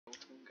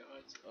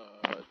guys,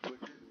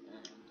 Twitter,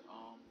 and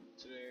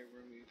today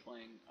we're gonna be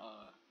playing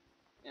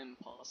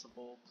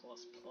Impossible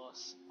Plus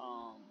Plus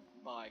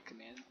by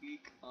Command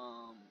Geek.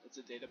 It's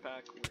a data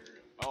pack where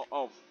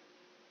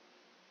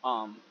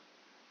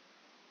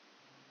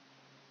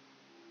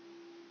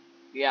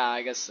yeah,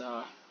 I guess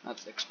that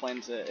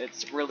explains it.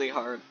 It's really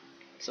hard.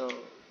 So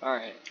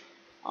alright,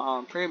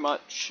 pretty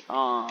much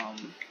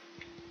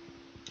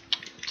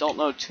don't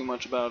know too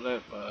much about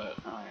it, but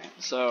alright.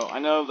 So I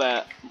know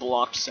that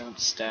blocks don't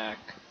stack.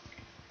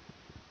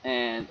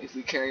 And if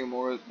we carry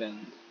more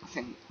than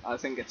I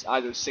think it's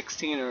either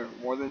 16 or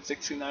more than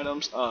 16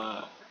 items,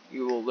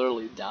 you will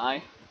literally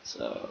die.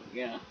 So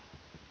yeah.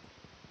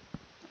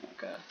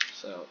 Okay.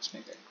 So let's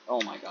make it.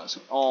 Oh my gosh.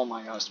 Oh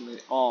my gosh.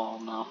 Oh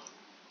no.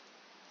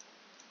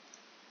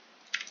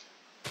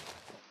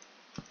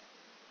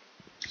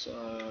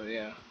 So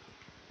yeah.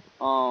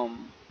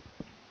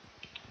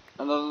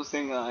 Another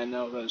thing that I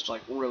know that is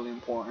like really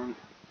important.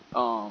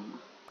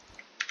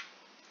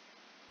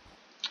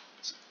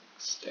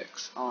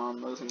 Sticks.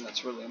 Another thing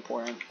that's really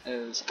important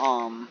is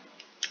alright,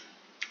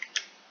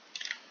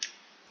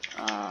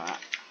 well,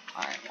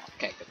 I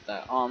can't get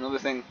that. Another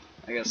thing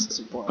I guess is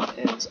important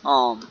is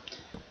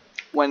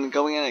when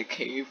going in a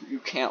cave you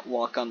can't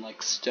walk on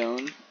like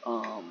stone,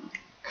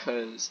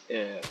 cause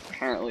it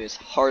apparently is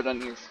hard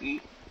on your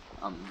feet.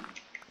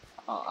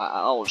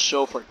 I'll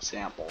show for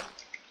example.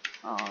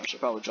 I should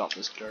probably drop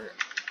this dirt.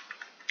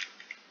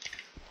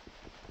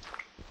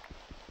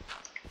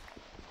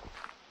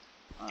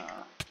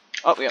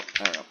 Oh, yep,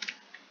 there we go.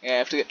 Yeah, I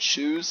have to get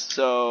shoes,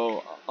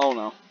 so, oh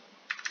no.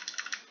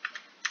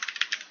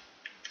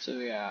 So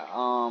yeah,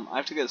 I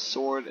have to get a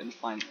sword and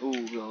find,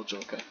 ooh, village,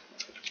 okay.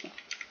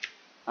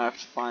 I have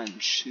to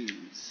find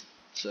shoes,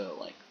 so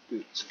like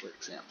boots, for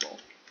example.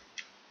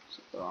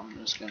 So I'm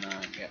just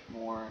gonna get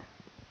more.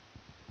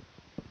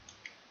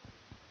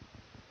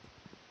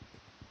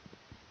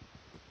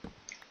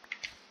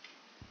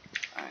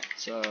 Alright,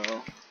 so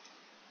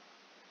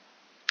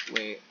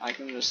wait, I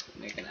can just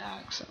make an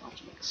axe. I don't have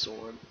to make a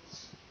sword.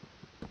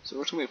 So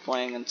we're just gonna be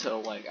playing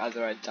until like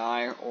either I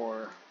die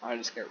or I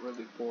just get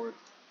really bored.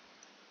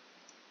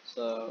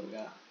 So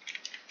yeah.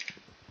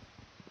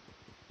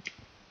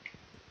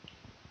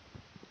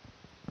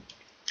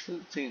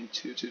 Doesn't seem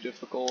too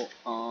difficult.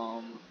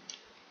 The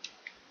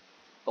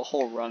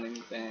whole running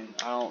thing,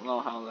 I don't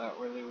know how that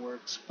really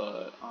works,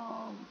 but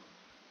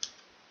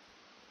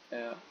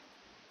yeah.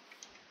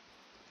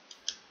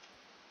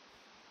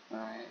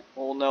 Alright,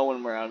 we'll know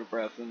when we're out of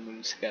breath and we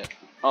just get.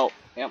 Oh,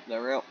 yep,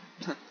 there we go.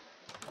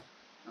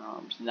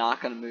 It's not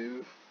gonna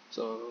move,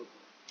 so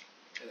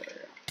there we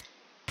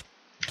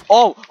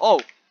go. Oh!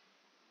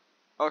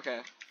 Okay.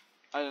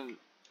 I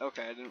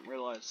didn't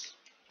realize.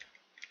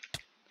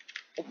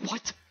 Oh,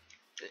 what?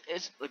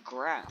 It's the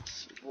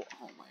grass.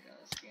 Oh my god,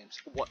 this game's.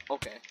 What?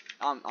 Okay.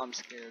 I'm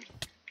scared.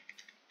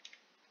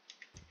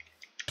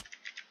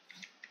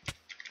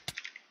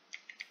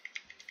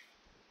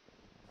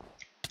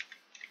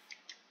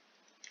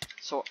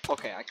 So,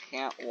 okay, I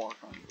can't walk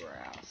on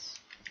grass.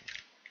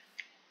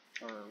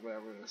 Or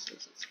whatever this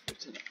is. It's good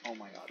to know. Oh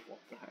my god, what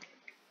the heck?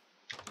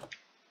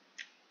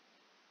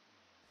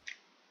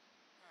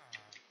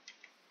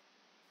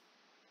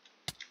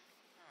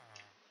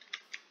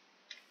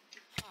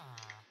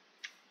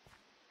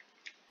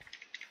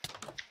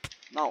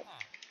 No.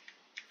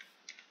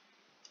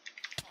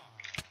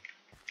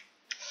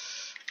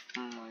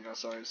 Oh my god,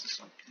 sorry, this is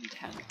like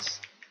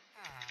intense.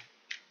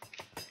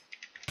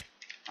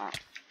 Ah.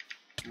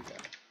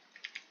 Okay.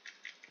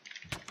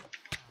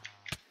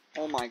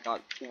 Oh my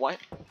god, what?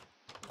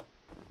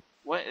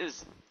 What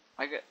is...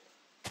 I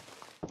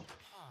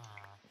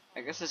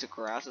guess this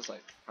grass is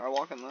like... Can I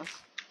walk on this?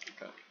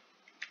 Okay.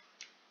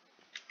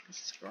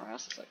 This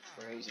grass is like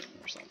frozen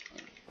or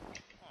something.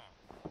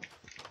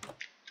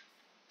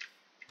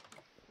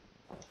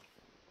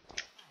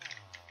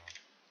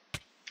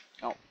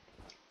 Oh.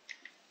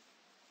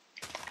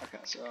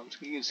 Okay, so I'm just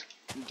gonna use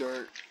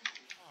dirt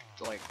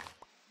to like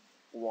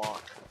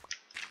walk.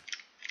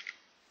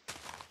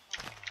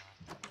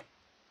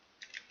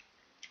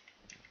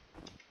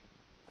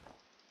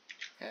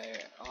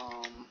 Okay,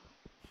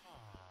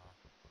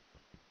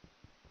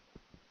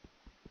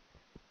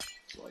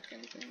 so like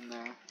anything in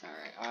there?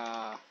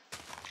 Alright,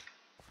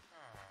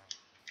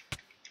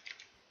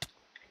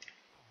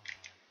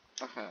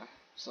 okay,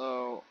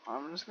 so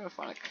I'm just gonna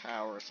find a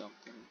cow or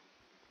something.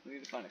 We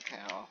need to find a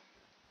cow.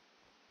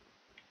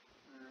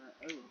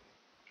 Oh,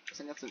 I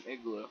think that's an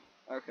igloo.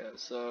 Okay,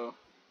 so...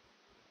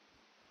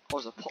 Oh,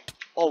 there's a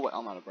oh wait,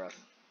 I'm out of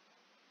breath.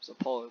 It's a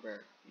polar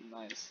bear.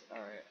 Nice,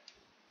 alright.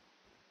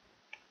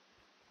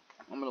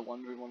 I'm gonna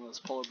wonder one of those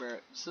polar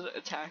bears. Does it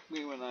attack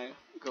me when I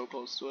go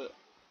close to it?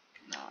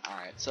 Nah,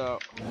 alright, so...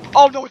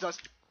 Oh, no it does!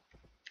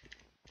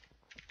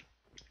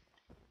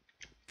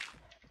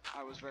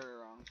 I was very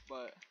wrong,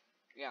 but...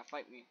 Yeah,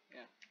 fight me,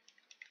 yeah.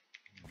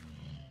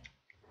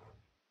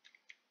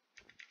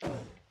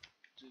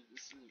 Dude,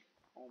 this is...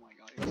 Oh my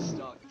god, he's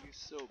stuck. He's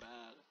so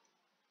bad.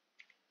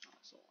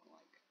 So,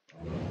 like...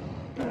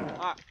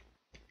 Ah!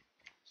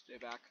 Stay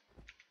back.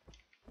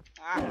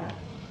 Ah.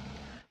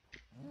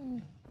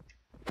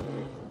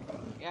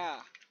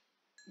 Yeah.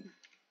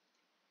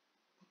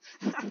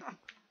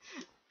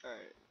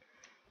 Alright.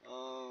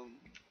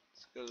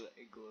 Let's go to the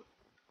igloo.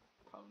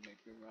 Probably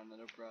make me run out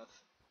of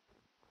breath.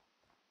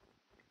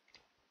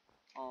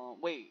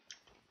 Wait.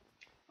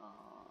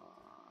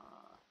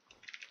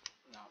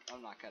 No,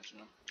 I'm not catching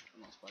him.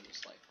 Unless I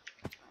just like.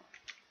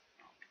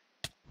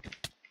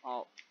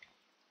 Oh.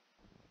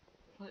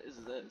 What is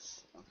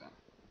this? Okay.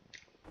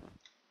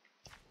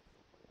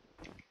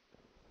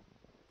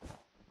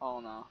 Oh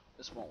no,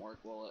 this won't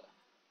work, will it?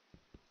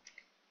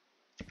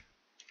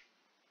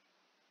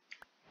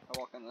 I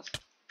walk on this.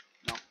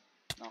 No.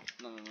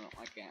 No,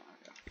 I can't.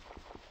 Okay.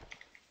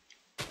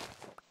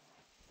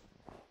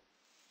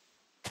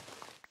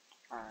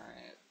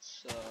 Alright,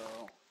 so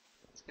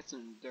let's get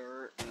some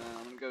dirt and then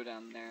I'm gonna go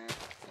down there.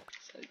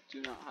 I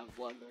do not have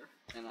leather,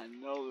 and I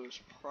know there's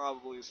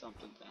probably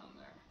something down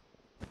there.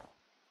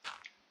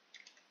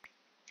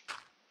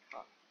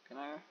 Can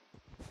I?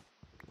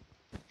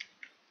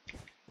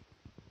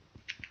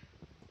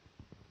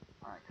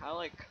 Alright, can I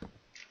like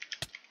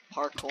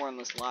parkour on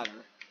this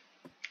ladder?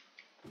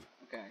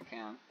 Okay, I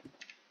can.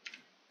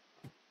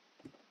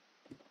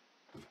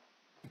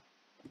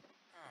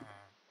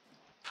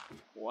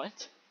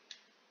 What?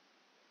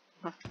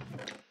 A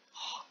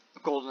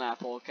golden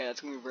apple, okay,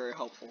 that's gonna be very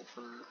helpful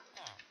for...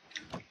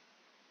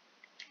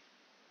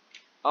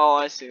 Oh,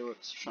 I see what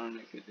it's trying to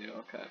make you do,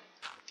 okay.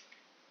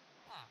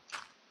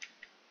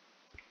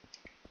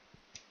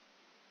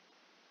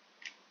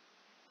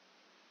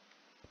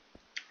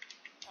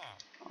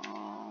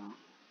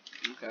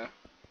 Okay.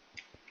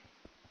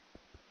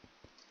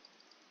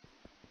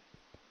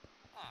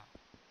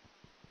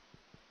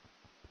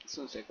 It's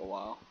gonna take a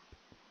while.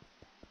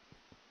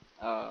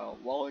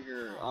 While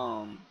you're,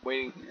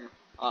 waiting here,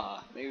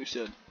 maybe we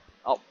should...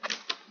 Oh,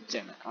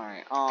 damn it,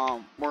 alright,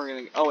 we're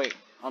gonna... Oh wait,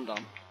 I'm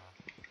done.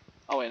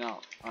 Oh wait,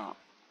 no,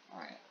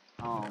 alright,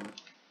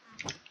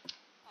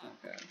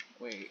 okay,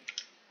 wait,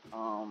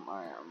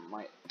 alright, I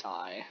might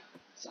die.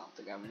 I don't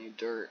think I have any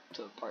dirt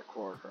to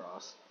parkour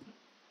across.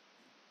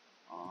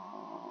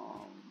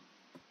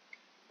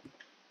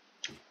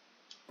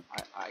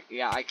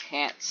 Yeah, I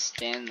can't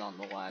stand on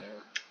the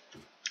ladder.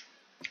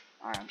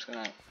 Alright, I'm just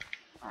gonna,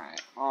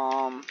 alright,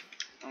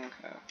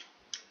 okay.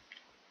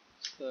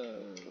 So,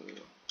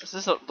 this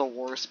is the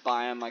worst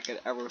biome I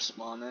could ever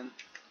spawn in.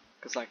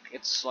 Cause like,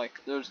 it's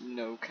like, there's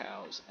no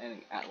cows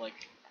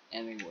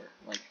anywhere.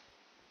 Like,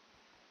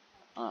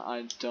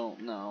 I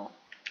don't know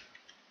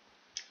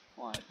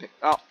why I picked,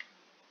 oh!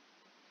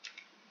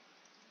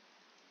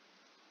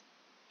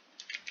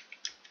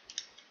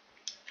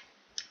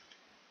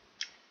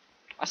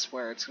 I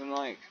swear, it's gonna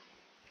like,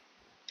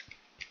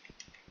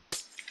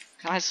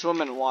 can I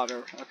swim in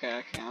water? Okay,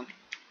 I can.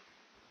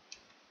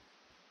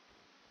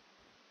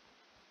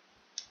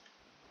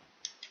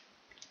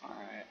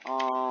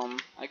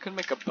 Alright, I could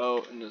make a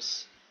boat and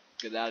just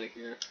get out of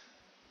here.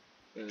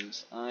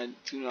 Because I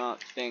do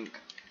not think...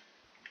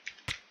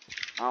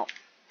 Ow.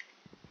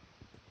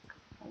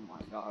 Oh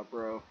my god,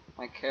 bro.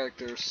 My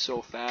character is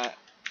so fat.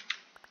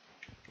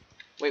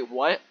 Wait,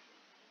 what?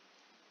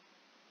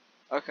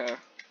 Okay.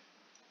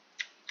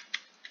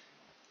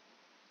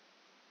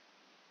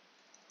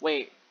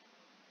 Wait.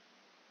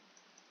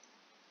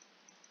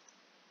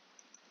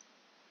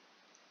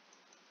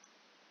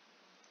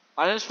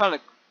 I just found a...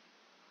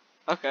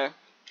 Okay.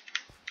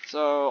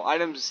 So,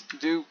 items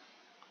do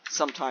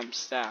sometimes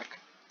stack.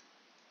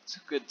 It's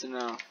good to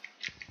know.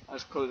 I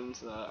just code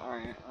into that.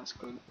 Alright, that's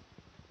good.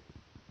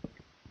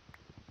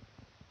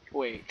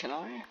 Wait, can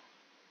I?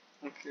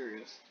 I'm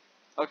curious.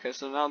 Okay,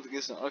 so now the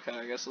gizmo. Okay,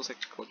 I guess it's like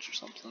a glitch or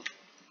something.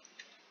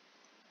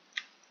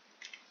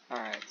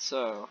 Alright,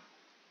 so...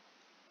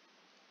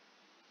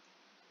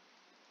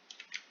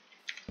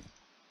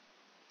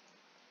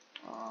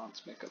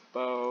 let's make a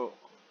boat.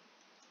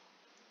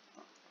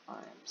 I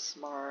am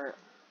smart.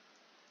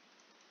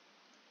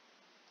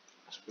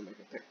 Just gonna make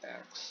a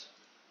pickaxe.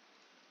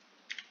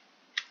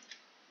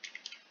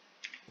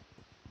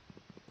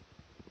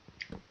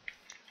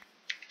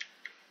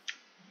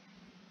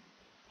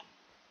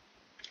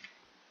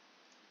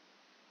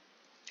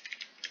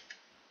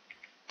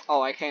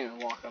 Oh, I can't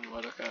even walk on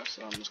wood, okay,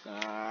 so I'm just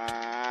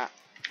gonna...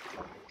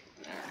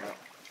 There we go.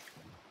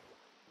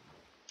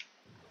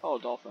 Oh,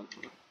 dolphin.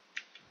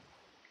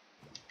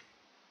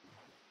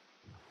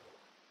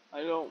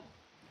 I don't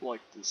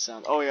like the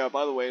sound. Oh yeah,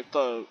 by the way, if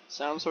the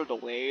sounds are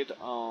delayed,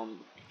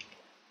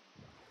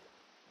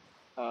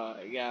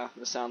 yeah,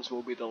 the sounds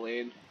will be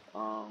delayed.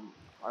 I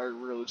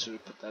really should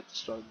have put that to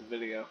start the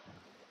video.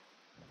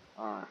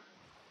 Oh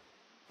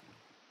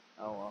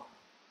well.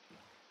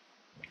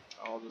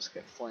 I'll just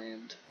get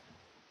flamed.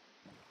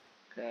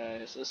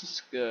 Okay, so this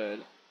is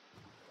good.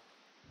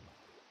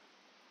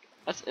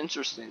 That's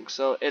interesting.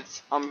 So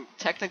I'm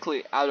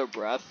technically out of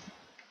breath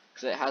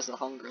because it has the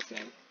hunger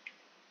thing.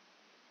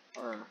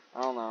 Or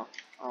I don't know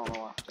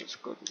why. It's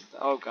good.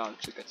 Oh god,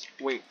 chickens.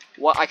 Wait,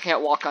 what? I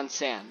can't walk on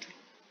sand.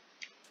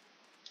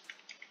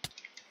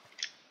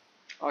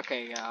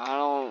 Okay, yeah, I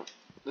don't.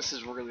 This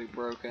is really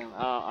broken.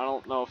 I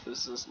don't know if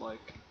this is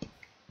like.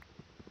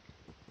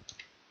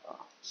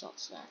 Oh, it's not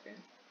snacking.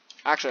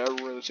 Actually,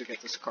 I really should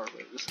get this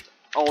carpet.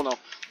 Oh no,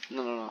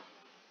 no.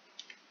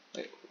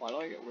 Wait, why do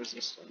I get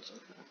resistance?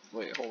 Okay.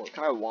 Wait, hold on.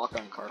 Can I walk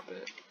on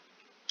carpet?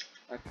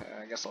 Okay,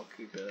 I guess I'll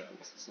keep it. I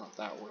guess it's not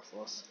that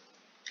worthless.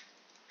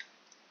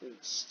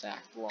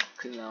 Stack block,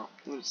 you know.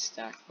 We'll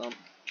stack them.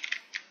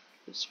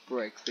 Just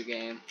break the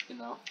game, you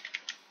know.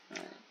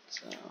 Alright,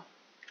 so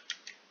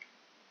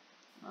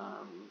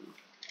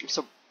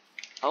so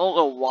I don't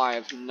know why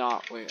I've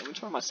not wait, let me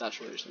turn my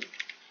saturation.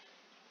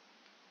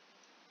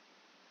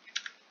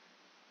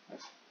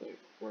 Wait,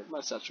 where'd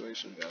my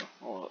saturation go?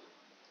 Hold up.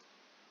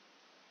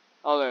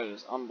 Oh, there it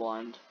is. I'm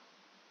blind.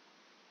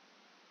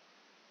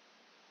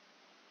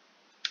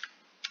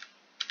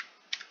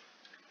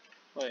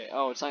 Wait,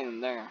 oh, it's not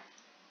even there.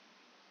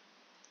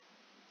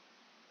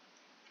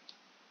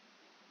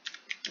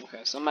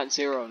 Okay, so I'm at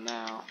 0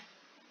 now.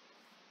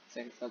 I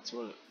think that's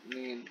what it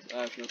means.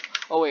 I have no.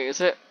 Oh wait, is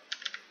it?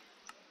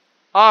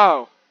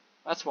 Oh,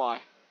 that's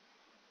why.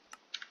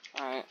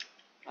 Alright,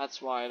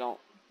 that's why I don't.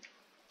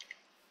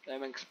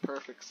 That makes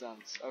perfect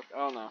sense. Okay,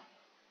 oh no.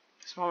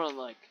 He's probably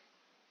like.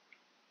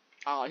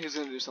 Oh, he's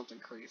gonna do something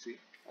crazy.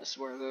 I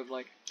swear that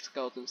like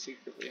skeletons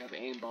secretly have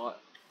aimbot.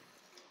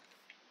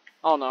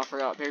 Oh no, I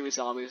forgot baby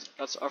zombies.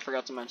 I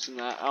forgot to mention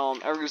that.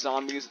 Every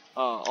zombies.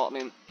 I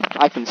mean,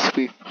 I can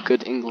speak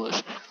good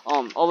English.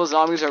 All the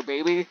zombies are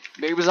baby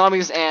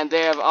zombies, and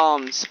they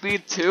have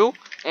speed 2,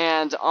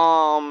 and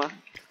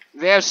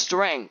they have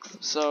strength.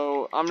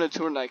 So I'm gonna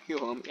turn that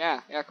kill him.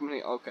 Yeah, come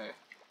here. Okay,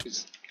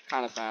 he's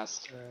kind of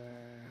fast.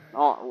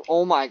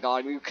 Oh my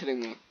God, are you kidding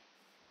me,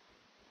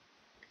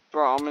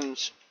 bro? I'm in.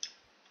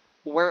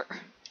 Where?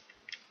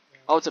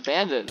 Oh, it's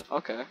abandoned.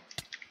 Okay.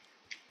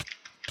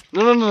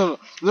 No.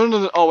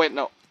 Oh wait,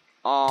 no.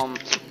 Fuck.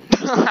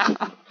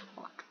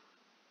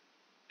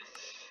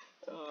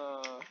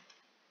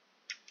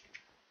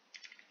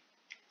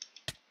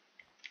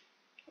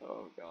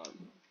 Oh God.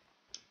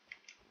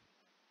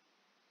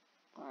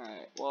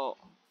 Alright, well,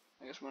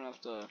 I guess we're gonna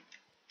have to.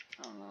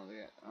 I don't know.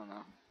 I don't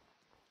know.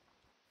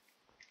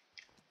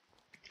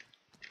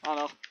 I don't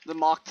know. The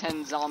Mach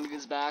 10 zombie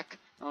is back.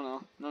 I don't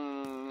know.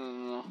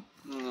 No.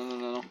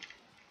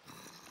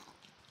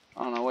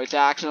 I don't know. Wait, to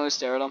accidentally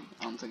stare at him?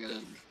 I don't think I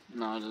did.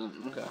 No, I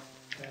didn't. Okay.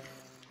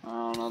 I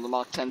don't know. The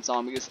Mach 10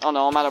 zombies. Oh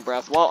no, I'm out of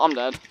breath. Well, I'm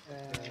dead.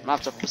 I'm gonna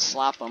have to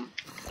slap him.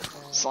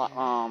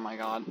 Oh my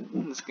God.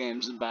 This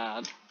game's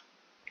bad.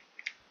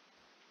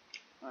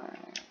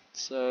 Alright,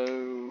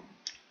 so.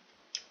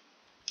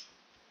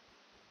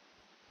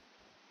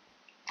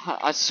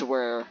 I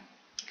swear,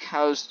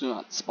 cows do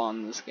not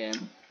spawn in this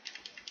game.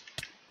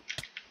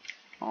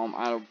 Oh, I'm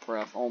out of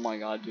breath. Oh my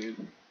God, dude.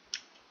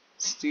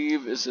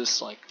 Steve is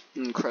just like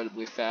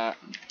incredibly fat.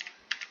 I'm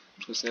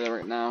just gonna say that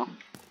right now.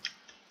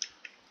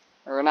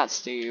 Or not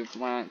Steve,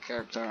 my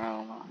character, I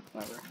don't know.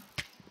 Whatever.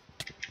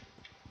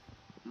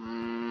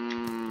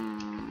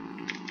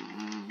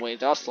 Wait,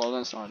 did I slow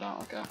this? No, I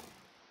don't. Okay.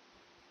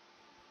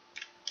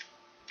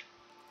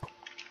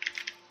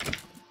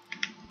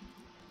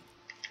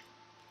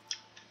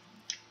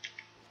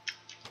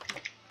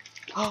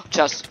 Oh,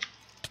 chest.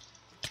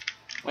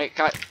 Wait,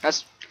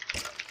 guys.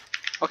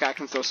 Okay, I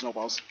can throw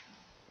snowballs.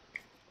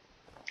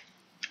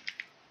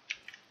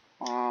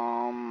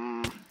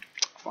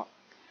 Fuck.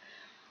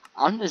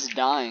 I'm just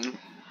dying.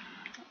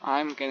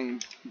 I'm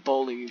getting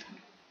bullied.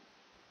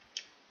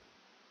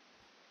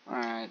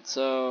 Alright,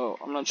 so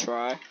I'm gonna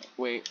try.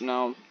 Wait,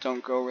 no,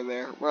 don't go over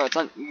there. Bro, it's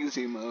on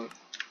easy mode.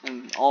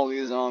 And all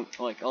these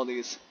like all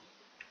these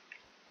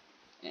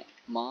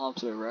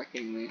mobs are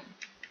wrecking me.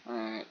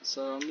 Alright,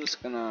 so I'm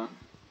just gonna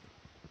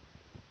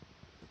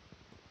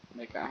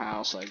make a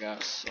house, I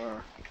guess,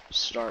 or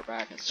start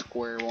back at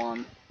square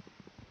one.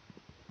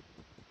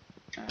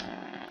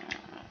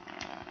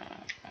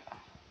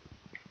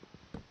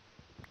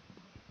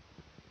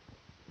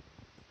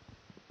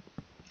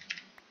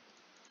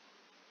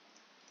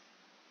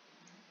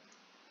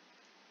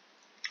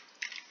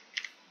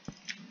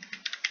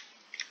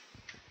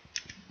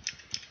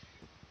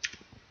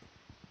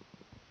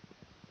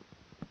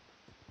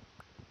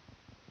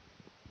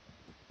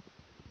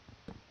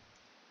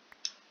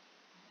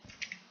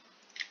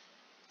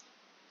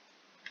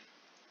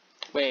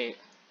 Wait.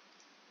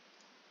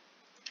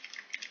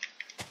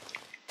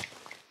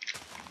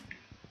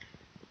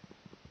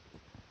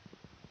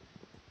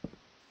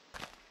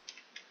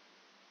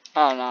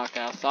 Oh no,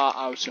 okay, I thought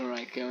I was doing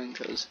right killing,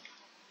 because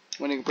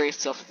when you break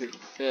stuff with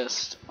your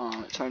fist,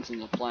 it turns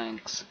into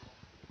planks.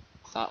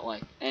 I thought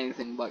like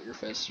anything but your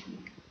fist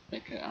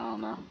make it, I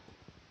don't know.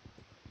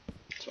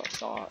 That's what I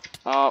thought.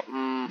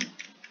 Oh,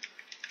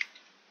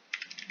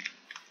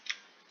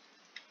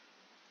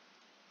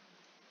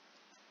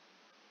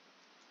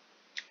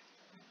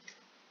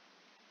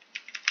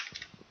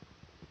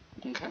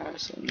 Okay,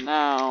 so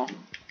now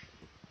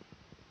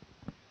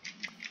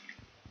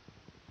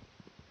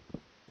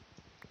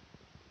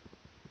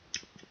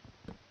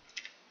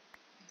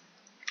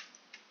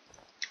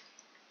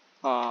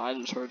I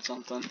just heard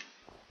something.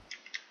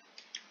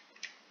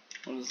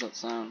 What does that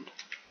sound?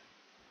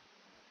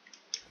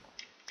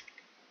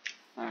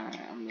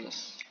 Alright, I'm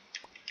just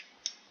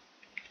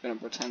gonna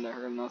pretend I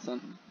heard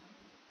nothing.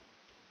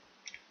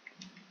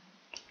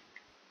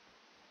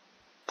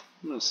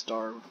 I'm gonna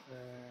starve.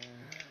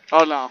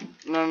 Oh no.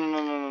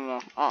 No.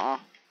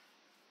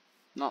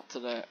 Not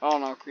today. Oh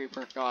no,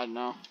 creeper. God,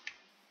 no.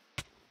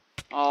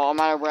 Oh, I'm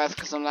out of breath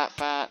because I'm that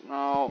fat.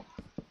 No.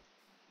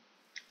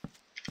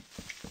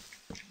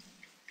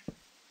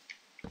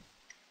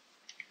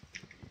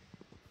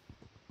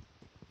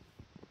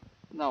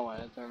 No way,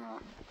 they're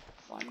not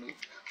find me.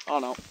 Oh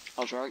no,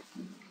 I was right.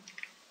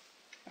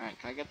 Alright,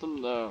 can I get them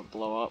to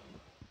blow up?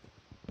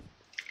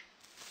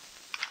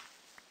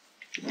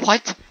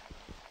 What?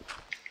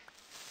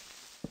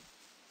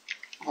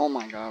 Oh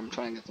my god, I'm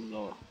trying to get them to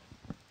blow up.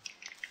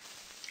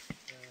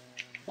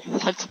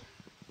 What?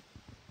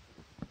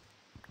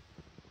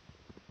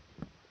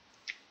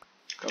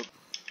 Go.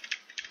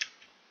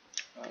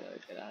 Gotta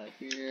get out of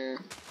here.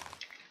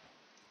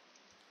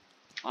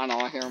 I know,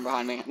 I hear him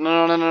behind me.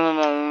 No.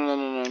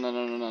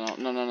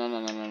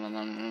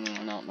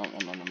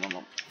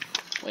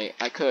 Wait,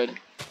 I could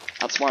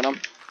outsmart him.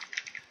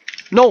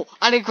 No,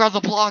 I didn't grab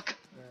the block.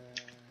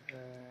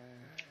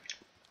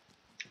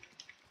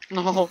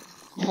 No.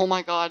 Oh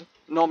my god.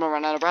 No, I'm gonna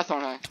run out of breath,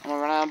 aren't I? I'm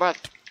gonna run out of breath.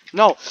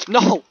 No.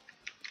 No.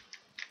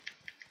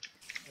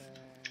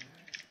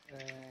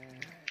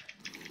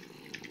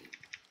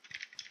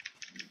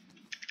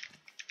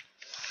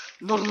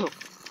 No.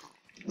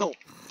 No.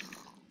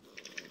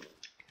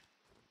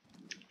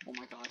 Oh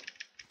my god.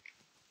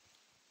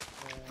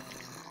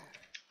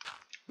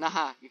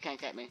 Nah, you can't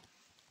get me.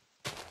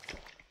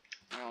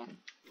 No.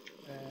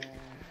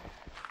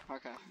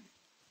 Okay.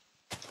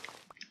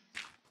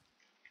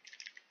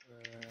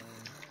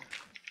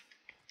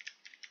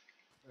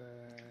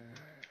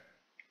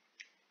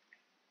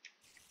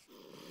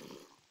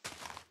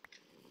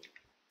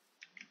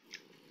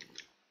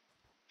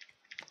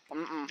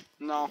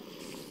 No.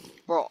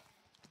 Bro.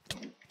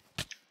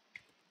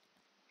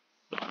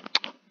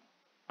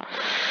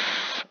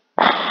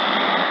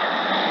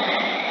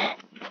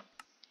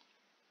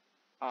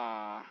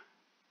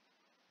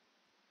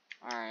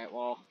 Alright,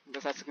 well, I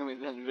guess that's gonna be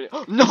the end of the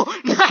video. No!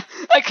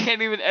 I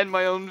can't even end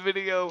my own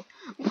video!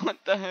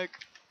 What the heck?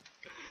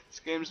 This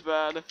game's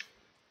bad.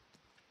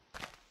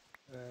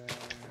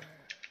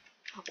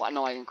 Well, I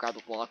know I can grab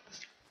the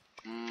blocks.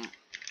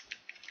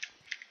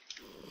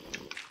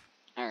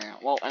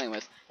 Alright, well,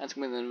 anyways, that's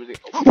gonna be the end of the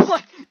video.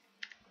 What?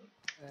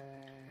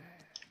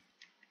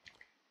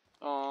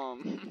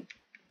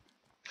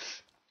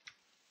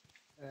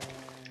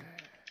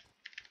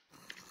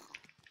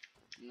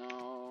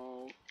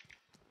 No.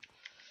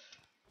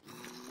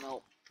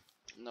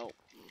 Nope.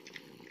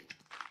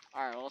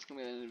 Alright, well, that's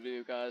gonna be the end of the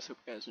video, guys. Hope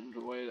you guys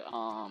enjoyed.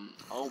 I'll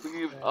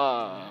leave,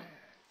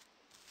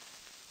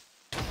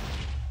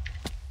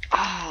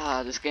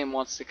 this game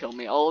wants to kill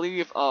me. I'll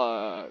leave,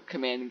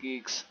 Command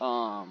Geeks,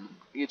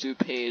 YouTube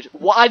page.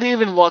 Well, I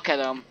didn't even look at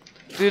him.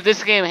 Dude,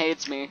 this game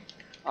hates me.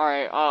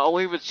 Alright, I'll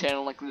leave his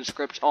channel link in the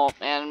description. Oh,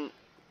 man.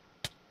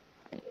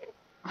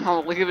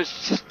 I'll leave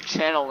his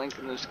channel link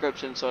in the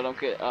description so I don't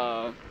get,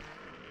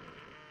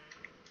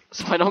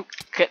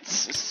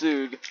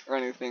 sued or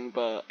anything,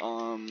 but,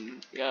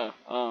 yeah,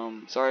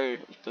 sorry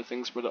if the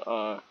things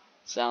were,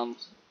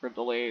 sounds were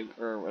delayed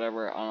or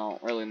whatever. I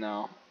don't really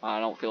know. I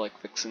don't feel like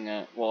fixing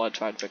it. Well, I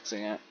tried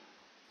fixing it.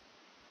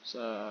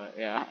 So,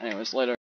 yeah, anyways, later.